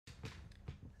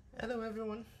Hello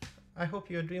everyone, I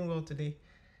hope you're doing well today.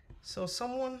 So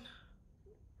someone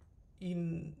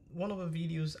in one of the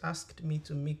videos asked me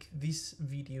to make this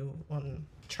video on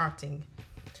charting,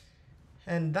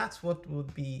 and that's what we'll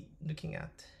be looking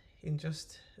at in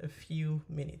just a few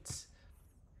minutes.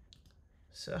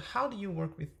 So how do you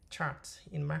work with charts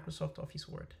in Microsoft Office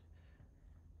Word?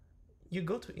 You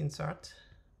go to Insert,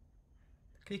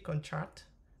 click on Chart,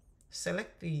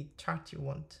 select the chart you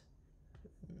want.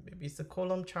 Maybe it's the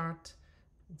column chart,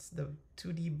 it's the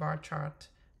 2D bar chart,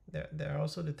 there are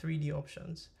also the 3D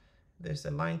options, there's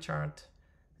the line chart,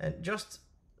 and just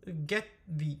get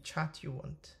the chart you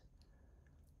want.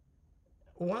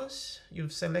 Once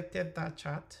you've selected that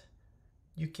chart,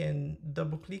 you can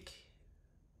double click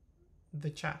the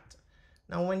chart.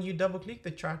 Now when you double click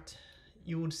the chart,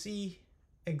 you will see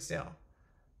Excel.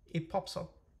 It pops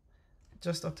up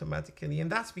just automatically,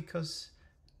 and that's because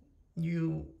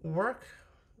you work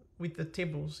with the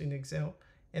tables in Excel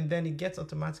and then it gets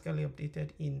automatically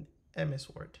updated in MS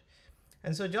Word.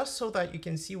 And so just so that you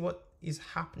can see what is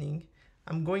happening,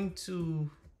 I'm going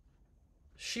to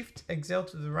shift Excel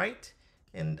to the right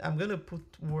and I'm going to put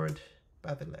Word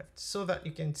by the left so that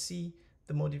you can see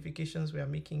the modifications we are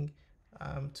making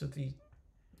on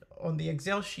the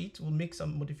Excel sheet. We'll make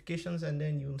some modifications and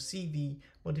then you'll see the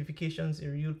modifications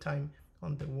in real time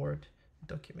on the Word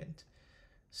document.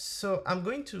 So I'm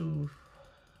going to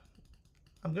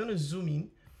zoom in.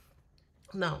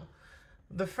 Now,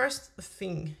 the first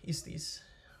thing is this.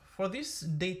 For this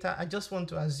data, I just want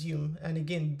to assume, and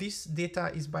again, this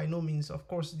data is by no means, of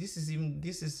course, this is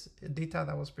data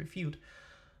that was previewed.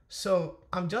 So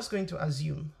I'm just going to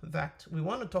assume that we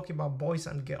want to talk about boys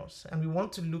and girls, and we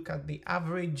want to look at the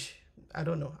average, I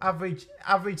don't know, average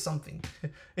something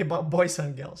about boys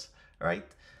and girls, right?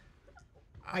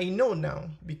 I know now,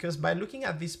 because by looking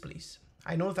at this place,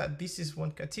 I know that this is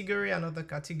one category, another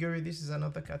category, this is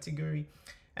another category.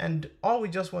 And all we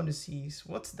just want to see is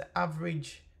what's the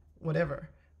average, whatever,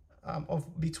 of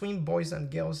between boys and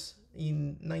girls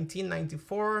in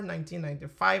 1994,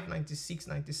 1995, 96,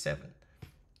 97.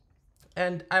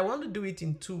 And I want to do it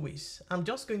in two ways. I'm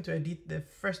just going to edit the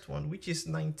first one, which is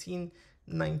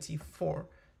 1994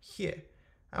 here.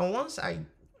 And once I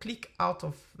click out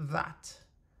of that,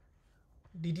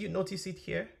 did you notice it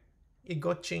here? It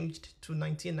got changed to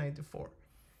 1994.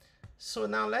 So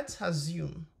now let's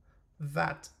assume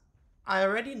that I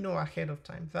already know ahead of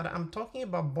time that I'm talking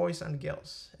about boys and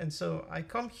girls. And so I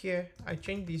come here, I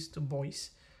change this to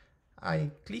boys. I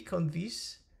click on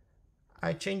this,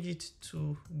 I change it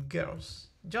to girls.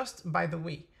 Just by the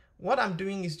way, what I'm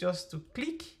doing is just to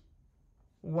click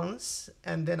once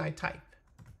and then I type.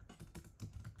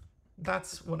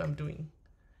 That's what I'm doing.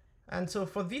 And so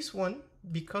for this one,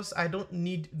 because I don't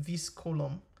need this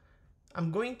column,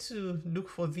 I'm going to look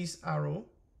for this arrow.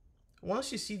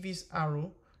 Once you see this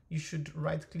arrow, you should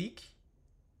right click.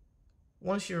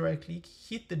 Once you right click,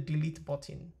 hit the delete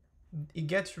button. It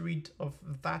gets rid of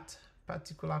that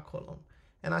particular column.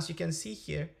 And as you can see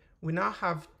here, we now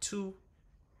have two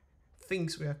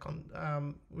things we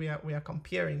are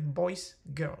comparing, boys,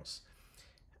 girls.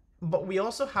 But we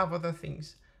also have other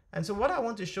things. And so what I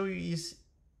want to show you is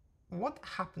what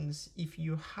happens if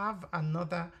you have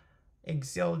another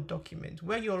Excel document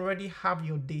where you already have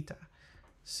your data.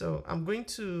 So I'm going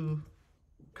to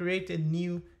create a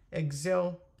new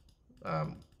Excel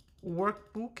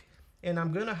workbook, and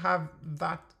I'm going to have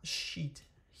that sheet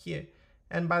here.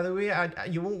 And by the way,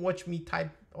 you won't watch me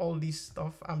type all this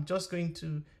stuff. I'm just going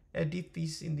to edit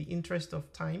this in the interest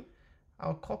of time.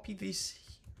 I'll copy this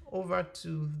over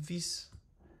to this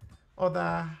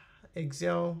other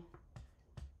Excel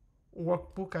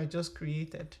workbook I just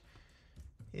created,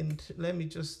 and let me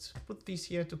just put this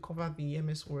here to cover the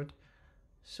MS Word.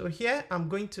 So here I'm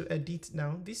going to edit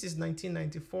now. This is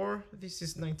 1994, this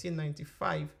is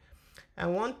 1995,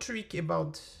 and one trick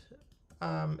about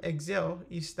Excel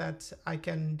is that I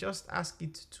can just ask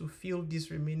it to fill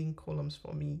these remaining columns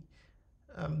for me,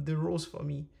 the rows for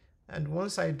me. And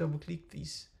once I double click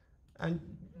this, and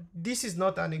this is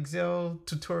not an Excel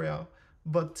tutorial,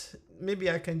 but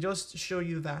maybe I can just show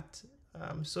you that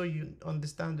so you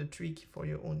understand the trick for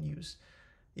your own use.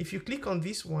 If you click on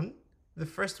this one, the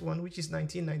first one, which is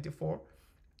 1994,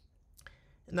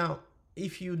 now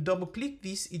if you double click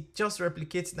this, it just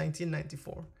replicates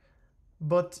 1994.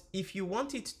 But if you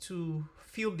want it to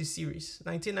fill the series,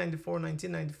 1994,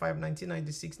 1995,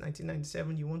 1996,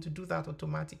 1997, you want to do that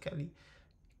automatically.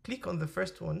 Click on the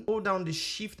first one, hold down the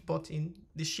shift button,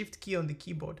 the shift key on the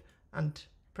keyboard, and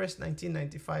press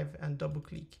 1995 and double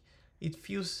click. It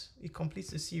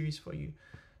completes the series for you.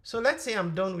 So let's say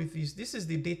I'm done with this. This is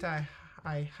the data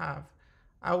I have.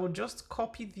 I will just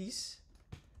copy this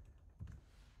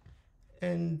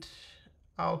and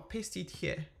I'll paste it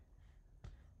here.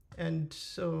 And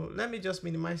so let me just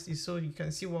minimize this so you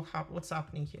can see what's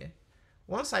happening here.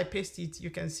 Once I paste it, you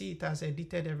can see it has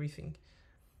edited everything.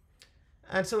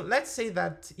 And so let's say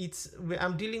that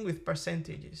I'm dealing with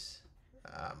percentages.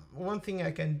 One thing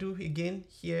I can do again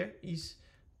here is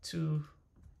to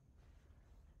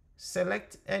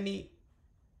select any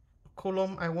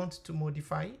column I want to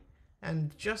modify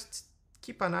and just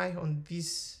keep an eye on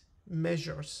these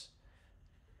measures.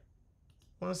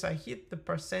 Once I hit the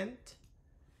percent,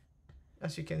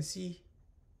 as you can see,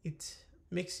 it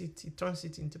turns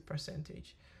it into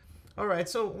percentage. All right,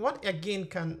 so what again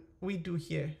can we do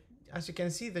here? As you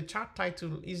can see, the chart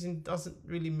title doesn't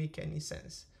really make any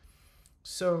sense.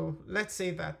 So let's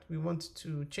say that we want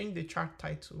to change the chart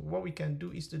title. What we can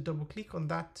do is to double click on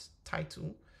that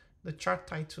title, the chart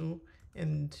title,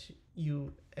 and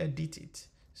you edit it.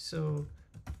 So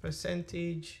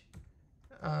percentage,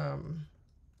 the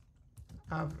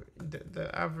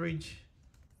average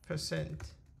percent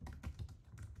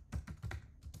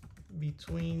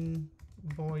between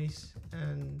boys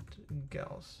and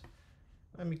girls.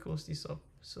 Let me close this up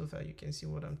so that you can see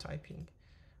what I'm typing.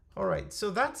 All right,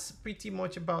 so that's pretty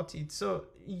much about it. So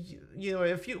you know,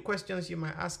 a few questions you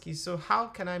might ask is, so how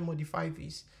can I modify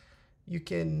this? You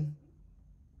can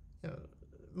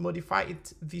modify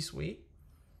it this way.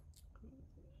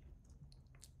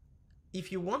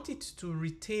 If you want it to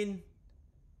retain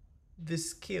the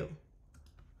scale,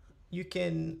 you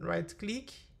can right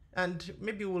click, and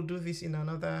maybe we'll do this in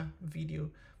another video,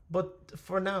 but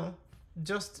for now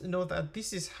just know that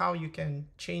this is how you can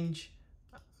change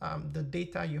the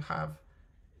data you have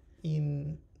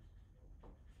in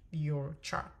your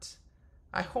chart.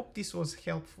 I hope this was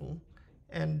helpful,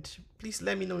 and please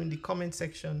let me know in the comment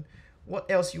section what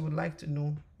else you would like to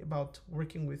know about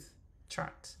working with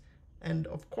charts. And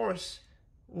of course,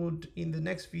 would in the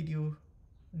next video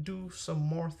do some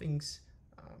more things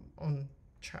on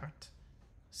chart.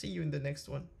 See you in the next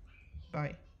one.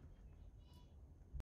 Bye.